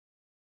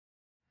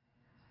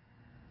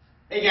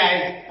Hey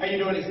guys, how you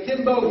doing? It's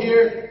Timbo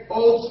here,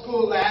 Old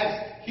School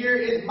Labs. Here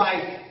is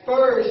my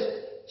first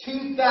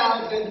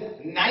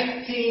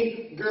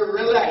 2019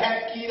 Guerrilla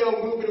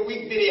Hapkido Move of the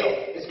Week video.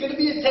 It's going to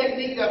be a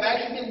technique that I've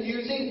actually been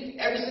using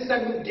ever since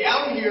I moved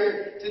down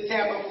here to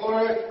Tampa,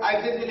 Florida.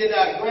 I visited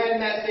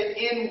Grandmaster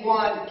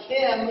N1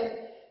 Kim,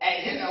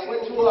 and I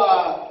went to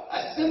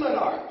a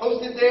seminar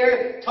hosted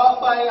there, taught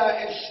by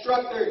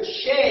instructor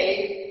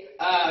Che,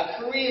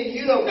 Korean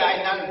judo guy,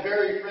 not a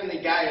very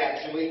friendly guy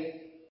actually.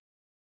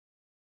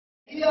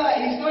 He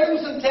started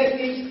with some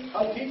techniques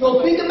of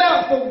people. So think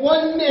about for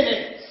 1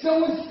 minute,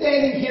 someone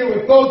standing here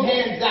with both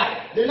hands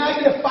out. They're not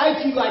going to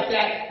fight you like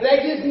that.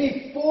 That gives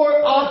me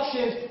 4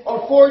 options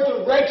or 4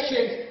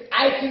 directions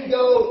I can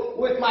go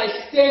with my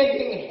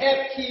standing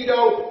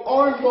Hapkido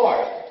arm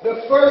bar.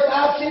 The first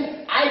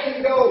option, I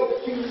can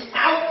go to the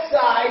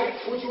outside,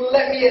 which will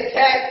let me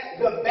attack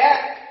the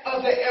back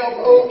of the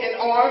elbow and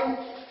arm.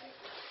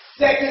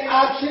 Second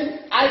option,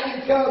 I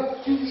can come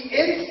to the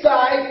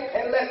inside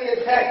and let me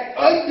attack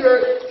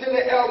under to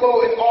the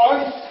elbow and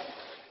arm.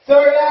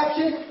 Third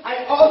option,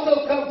 I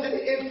also come to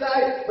the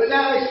inside, but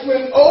now I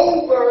swing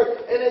over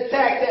and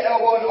attack the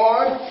elbow and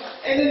arm.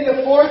 And then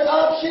the fourth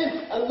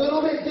option, a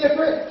little bit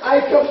different,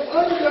 I come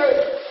under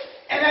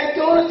and I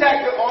don't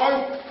attack the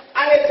arm,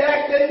 I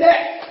attack the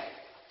neck.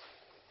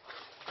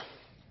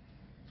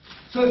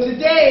 So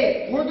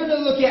today, we're going to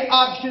look at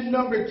option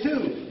number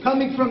 2,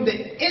 coming from the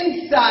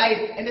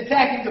inside and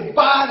attacking the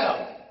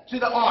bottom to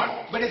the arm.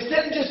 But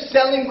instead of just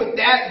selling with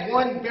that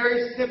one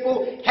very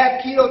simple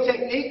Hapkido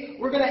technique,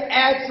 we're going to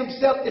add some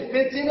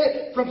self-defense in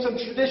it from some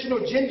traditional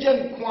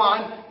Jinjin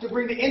Kwan to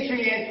bring the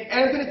entry in. And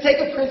I'm going to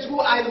take a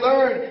principle I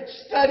learned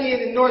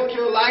studying in North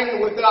Carolina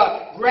with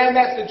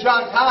Grandmaster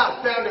John Tom,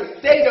 founder of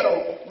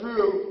Sado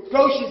Ryu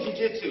Goshin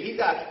Jiu-Jitsu. He's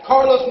got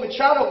Carlos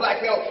Machado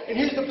black belt. And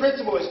here's the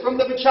principle. It's from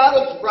the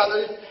Machado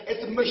brothers.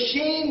 It's a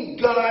machine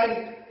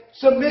gun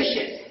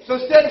submission. So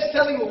instead of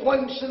selling with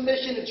one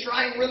submission and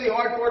trying really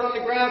hard for it on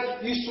the ground,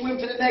 you swim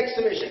to the next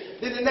submission,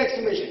 then the next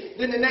submission,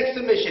 then the next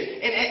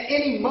submission. And at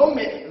any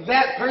moment,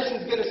 that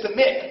person's going to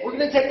submit. We're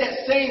going to take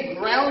that same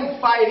ground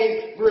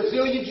fighting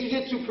Brazilian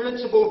Jiu-Jitsu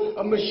principle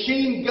of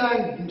machine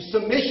gun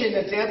submission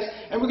attempts,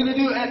 and we're going to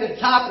do it at the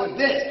top with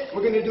this.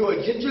 We're going to do a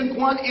Jinjin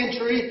Kwan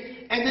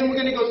entry, and then we're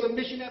going to go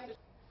submission after.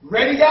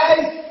 Ready,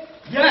 guys?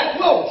 Yeah,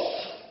 whoa.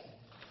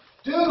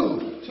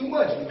 Dude, too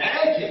much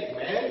magic,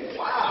 man.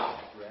 Wow.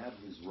 Grab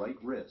his right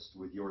wrist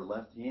with your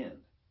left hand.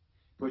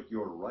 Put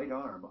your right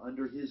arm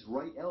under his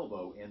right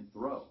elbow and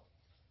throw.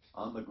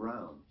 On the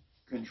ground,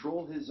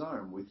 control his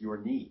arm with your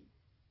knee.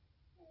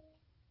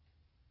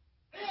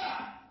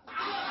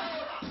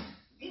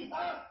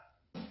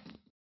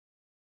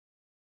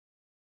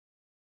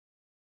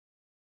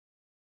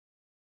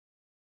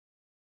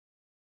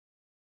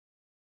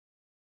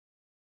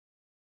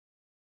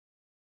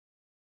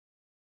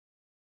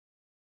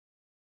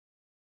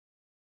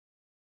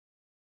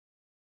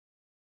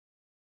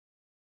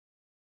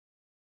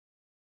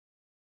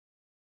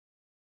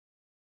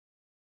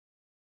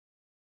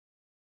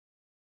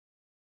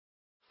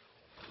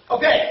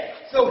 Okay,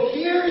 so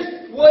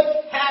here's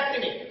what's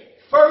happening.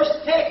 First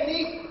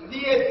technique,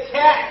 the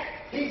attack.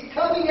 He's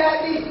coming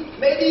at me.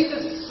 Maybe he's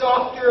a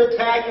softer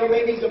attacker.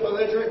 Maybe he's a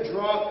belligerent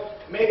drunk.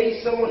 Maybe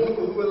he's someone who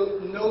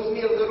knows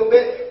me a little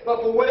bit.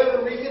 But for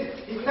whatever reason,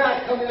 he's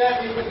not coming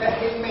at me with that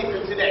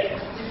haymaker today.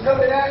 He's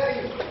coming at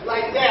me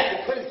like that.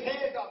 He put his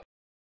hands up.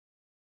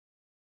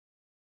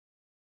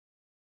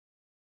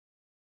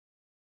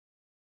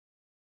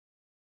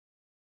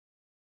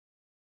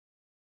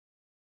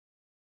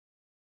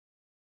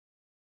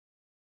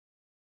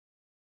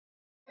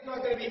 I'm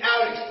not going to be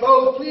out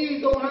exposed. Please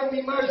don't hurt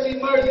me. Mercy,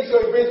 mercy.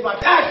 So he brings my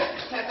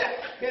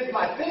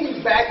fingers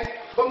back,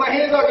 but my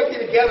hands aren't going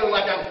to get together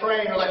like I'm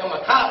praying or like I'm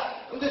a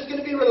cop. I'm just going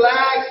to be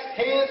relaxed.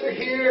 Hands are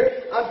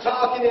here. I'm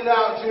talking it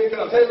out until he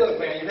comes. Hey, look,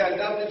 man, you've had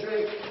enough to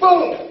drink.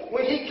 Boom!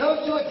 When he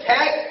comes to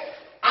attack,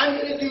 I'm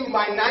going to do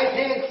my knife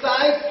hand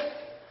side,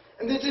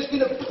 and they're just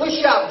going to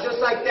push out just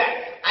like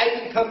that. I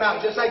can come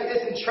out just like this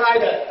and try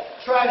to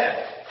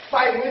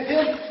fight with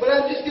him, but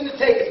I'm just going to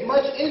take as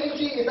much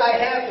energy as I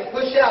have to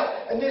push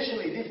out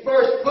initially, the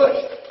first push.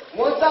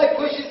 Once I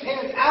push his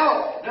hands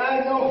out, and I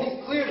know he's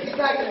clear, he's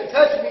not going to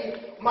touch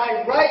me,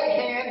 my right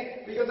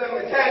hand, because I'm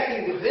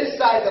attacking with this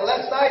side, the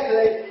left side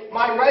today,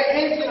 my right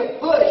hand's going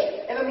to push,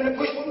 and I'm going to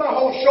push with my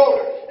whole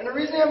shoulder. And the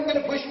reason I'm going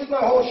to push with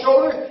my whole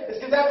shoulder is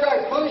because after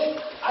I push,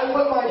 I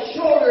want my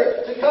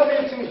shoulder to come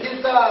into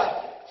his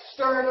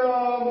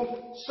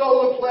sternum,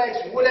 solar plex,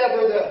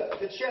 whatever,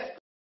 the chest.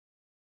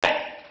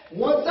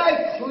 Once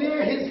I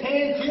clear his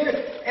hands here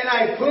and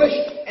I push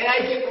and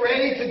I get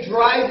ready to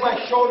drive my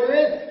shoulder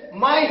in,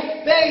 my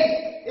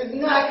face is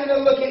not going to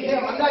look at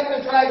him. I'm not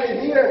going to drive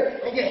in here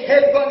and get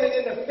head butted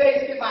in the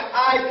face, get my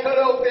eye cut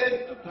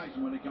open.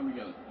 Tyson when they come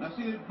together. Now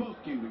see, they both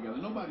came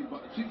together. Nobody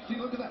but see,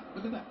 look at that.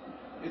 Look at that.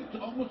 It's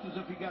almost as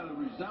if he got a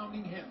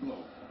resounding head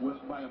blow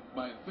by a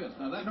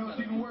fist. Now that, no, it's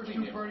even worse.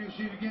 You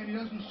see it again. He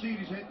doesn't see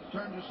it. His head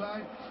turns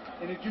aside,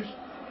 and it just,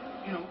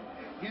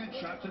 again,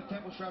 shots and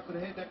temple shot to the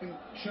head that can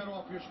shut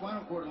off your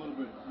spinal cord a little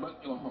bit. But,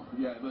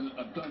 yeah,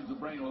 tons the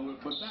brain a little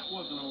bit. But that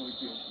wasn't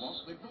Holyfield's fault.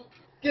 They both...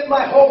 Get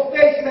my whole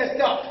face messed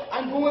up.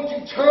 I'm going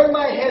to turn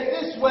my head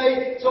this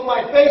way so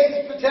my face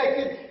is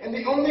protected, and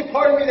the only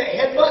part of me that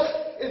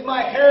headbutts is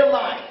my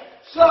hairline.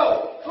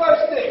 So,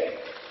 first thing,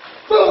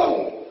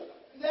 boom!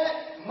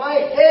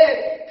 My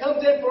head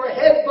comes in for a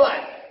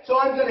headbutt. So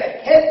I'm going to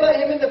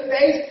headbutt him in the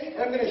face, and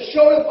I'm going to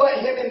shoulder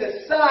butt him in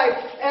the side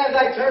as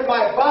I turn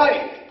my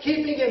body.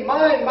 Keeping in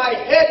mind my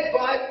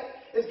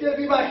headbutt is going to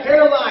be my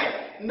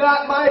hairline,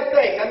 not my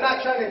face. I'm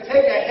not trying to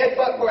take a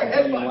headbutt for a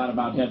headbutt. A lot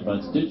about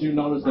headbutts. Did you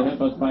notice the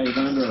headbutts by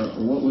Evander,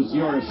 or what was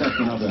your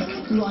assessment of that?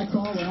 That's what I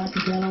call it.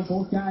 Accidental.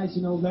 Both guys,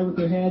 levered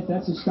their heads.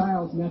 That's their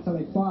styles, and that's how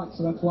they fought.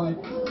 So that's why,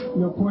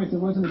 points,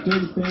 it wasn't a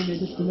dirty thing. They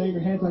just laid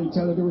their heads on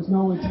each other. There was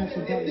no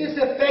intention. If this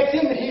affects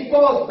him and he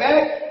falls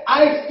back,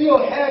 I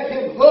still have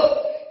him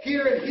hooked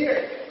here and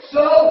here.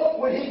 So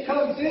when he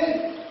comes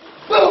in,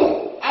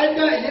 boom! I've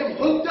got him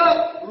hooked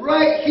up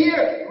right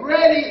here,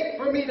 ready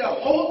for me to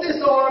hold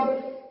this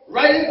arm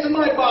right into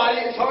my body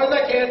as hard as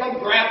I can. If I'm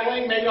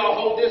grappling, maybe I'll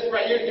hold this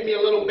right here to give me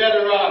a little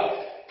better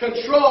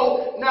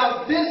control.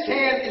 Now this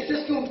hand is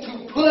just going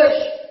to push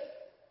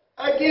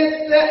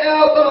against the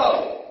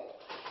elbow.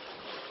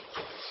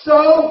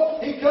 So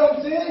he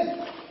comes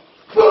in,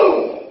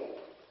 boom!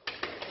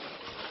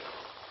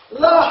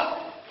 Lock.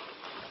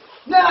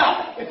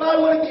 Now, if I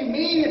want to be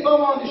mean, if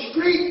I'm on the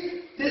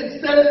street,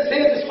 instead of this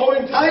hand just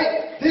holding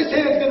tight, this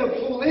hand's going to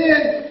pull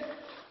in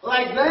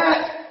like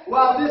that,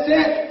 while this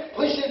hand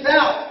pushes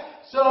out.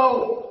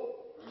 So,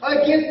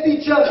 against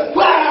each other.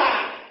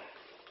 Wah!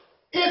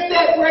 If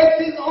that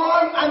breaks his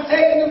arm, I'm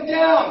taking him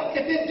down.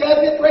 If it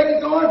doesn't break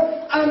his arm,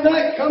 I'm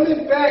not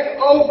coming back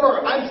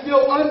over. I'm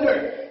still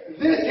under.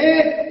 This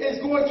hand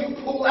is going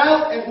to pull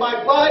out as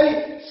my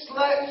body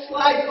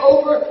slides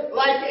over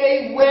like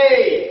a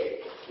wave.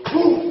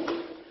 Woo.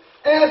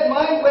 As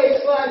my wave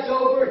slides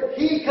over,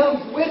 he comes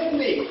with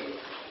me.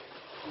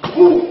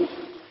 Woo.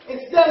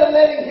 Instead of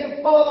letting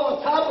him fall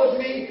on top of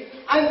me,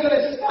 I'm going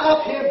to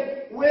stop him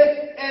with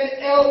an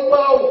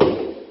elbow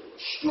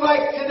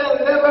strike to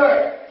the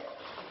liver.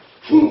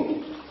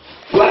 Woo.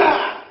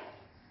 Wah.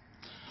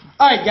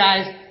 All right,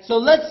 guys. So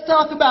let's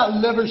talk about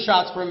liver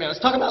shots for a minute. Let's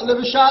talk about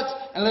liver shots,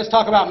 and let's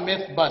talk about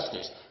myth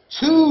busters.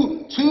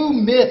 Two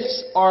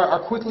myths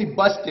are quickly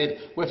busted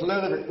with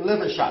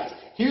liver shots.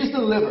 Here's the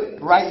liver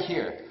right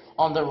here.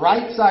 On the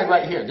right side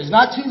right here. There's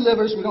not two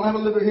livers. We don't have a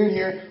liver here and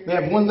here. We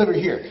have one liver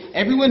here.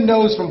 Everyone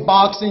knows from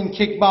boxing,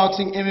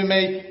 kickboxing,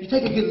 MMA, you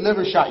take a good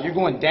liver shot, you're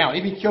going down.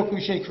 Even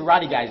Kyokushin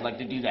karate guys like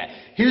to do that.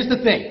 Here's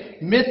the thing.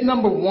 Myth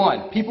number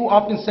one. People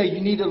often say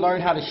you need to learn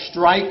how to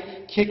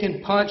strike, kick,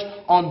 and punch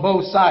on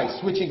both sides,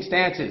 switching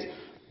stances.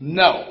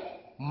 No.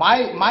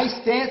 My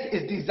stance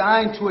is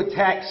designed to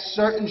attack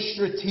certain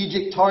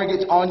strategic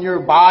targets on your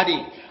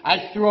body.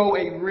 I throw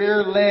a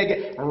rear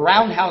leg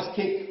roundhouse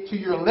kick to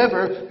your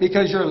liver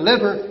because your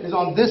liver is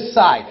on this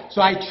side.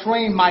 So I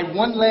train my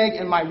one leg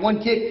and my one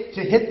kick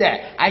to hit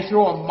that. I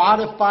throw a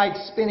modified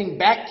spinning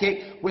back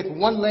kick with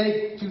one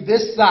leg to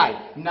this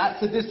side, not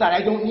to this side.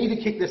 I don't need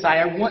to kick this side.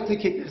 I want to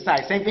kick this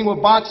side. Same thing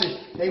with boxers.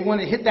 They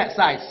want to hit that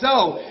side.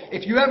 So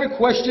if you ever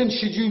question,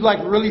 should you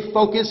really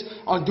focus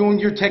on doing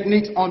your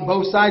techniques on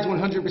both sides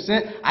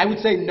 100%? I would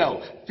say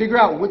no. Figure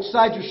out which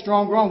side you're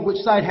stronger on, which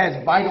side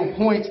has vital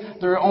points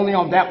that are only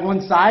on that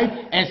one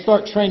side, and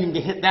start training to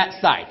hit that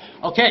side.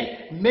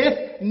 Okay,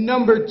 myth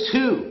number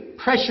two,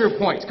 pressure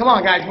points. Come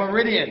on, guys,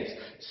 meridians.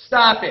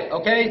 Stop it,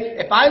 okay?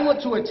 If I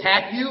want to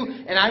attack you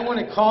and I want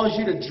to cause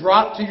you to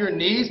drop to your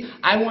knees,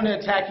 I want to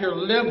attack your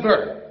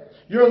liver.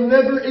 Your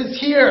liver is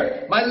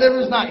here. My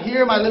liver's not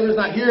here. My liver's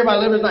not here. My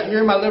liver's not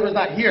here. My liver's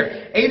not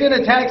here. Aiden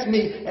attacks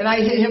me and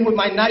I hit him with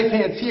my knife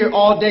hands here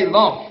all day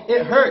long.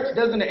 It hurts,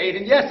 doesn't it,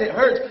 Aiden? Yes, it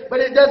hurts, but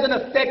it doesn't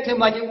affect him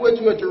like it would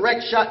to a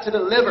direct shot to the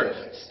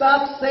liver.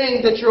 Stop saying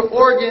that your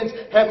organs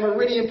have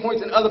meridian points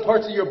in other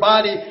parts of your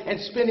body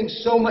and spending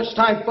so much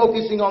time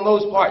focusing on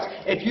those parts.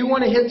 If you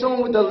want to hit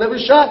someone with a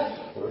liver shot,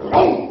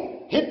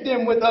 hit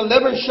them with a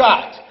liver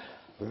shot.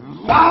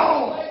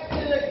 Boom!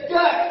 To the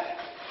gut.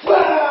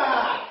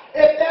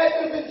 If that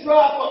doesn't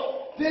drop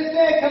him, this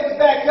leg comes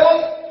back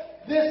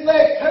up, this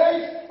leg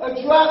turns,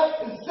 a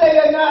drop, and say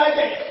a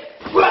nage.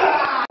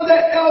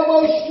 That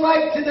elbow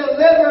strike to the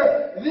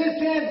liver, this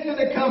hand's going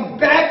to come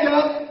back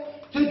up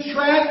to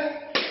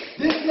trap.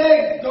 This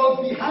leg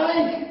goes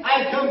behind,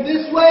 I come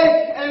this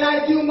way, and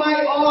I do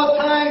my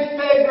all-time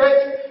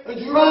favorite,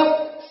 a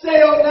drop,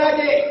 sayo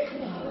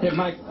nage. Hey,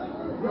 Mike,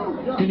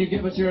 can you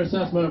give us your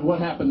assessment of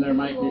what happened there,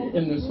 Mike,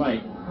 in this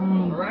fight?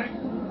 All right.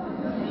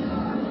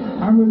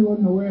 I really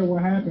wasn't aware of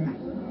what happened,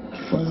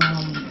 but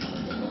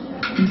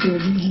he's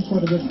the reason for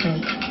the good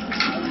fight.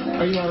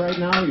 Are you all right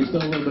now, or are you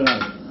still a little bit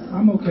out?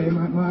 I'm okay.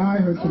 My eye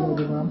hurts a little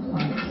bit, but I'm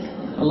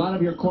fine. A lot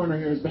of your corner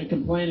here has been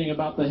complaining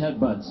about the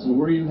headbutts.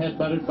 Were you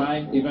headbutted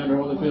by Evander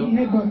Holyfield? He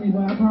headbutted me,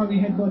 but I probably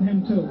headbutt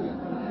him too.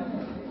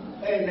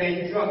 Hey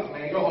man, you drunk,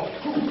 man. Go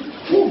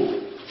home.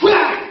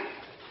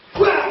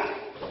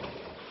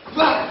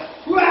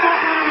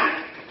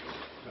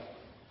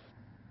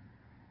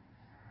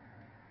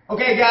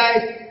 Okay,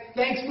 guys,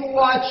 thanks for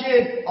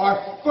watching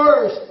our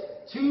first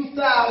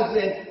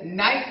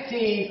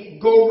 2019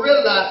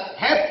 Guerrilla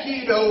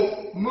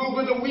Hapkido Move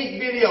of the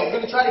Week video. I'm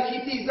going to try to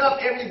keep these up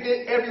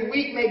every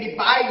week, maybe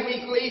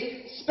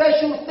bi-weekly.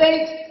 Special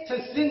thanks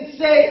to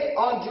Sensei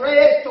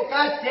Andres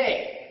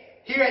Tocate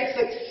here at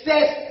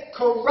Success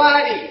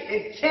Karate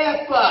in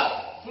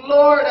Tampa,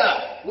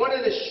 Florida. One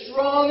of the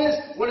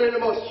strongest, one of the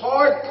most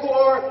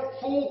hardcore,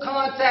 full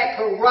contact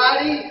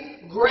karate,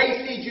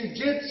 Gracie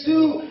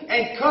Jiu-Jitsu,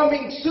 and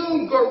coming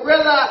soon,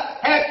 Guerrilla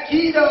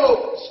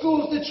Hapkido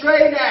schools to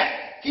train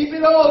at. Keep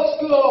it old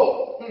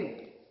school.